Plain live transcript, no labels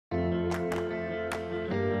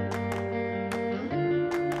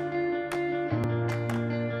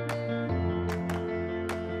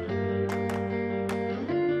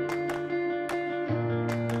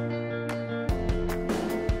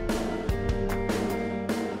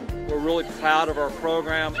really proud of our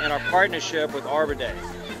program and our partnership with Arbor Day.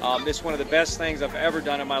 It's one of the best things I've ever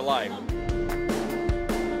done in my life.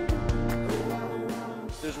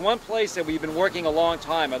 There's one place that we've been working a long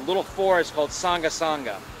time, a little forest called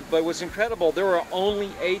Sanga-Sanga. But what's incredible, there were only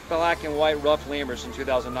 8 black and white ruffed lemurs in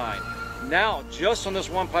 2009. Now, just on this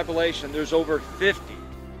one population, there's over 50.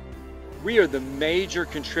 We are the major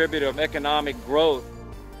contributor of economic growth.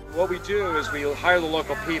 What we do is we hire the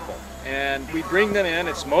local people and we bring them in.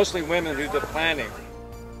 It's mostly women who do the planting.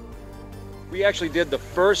 We actually did the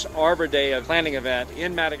first Arbor Day planting event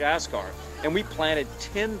in Madagascar, and we planted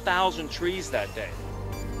 10,000 trees that day.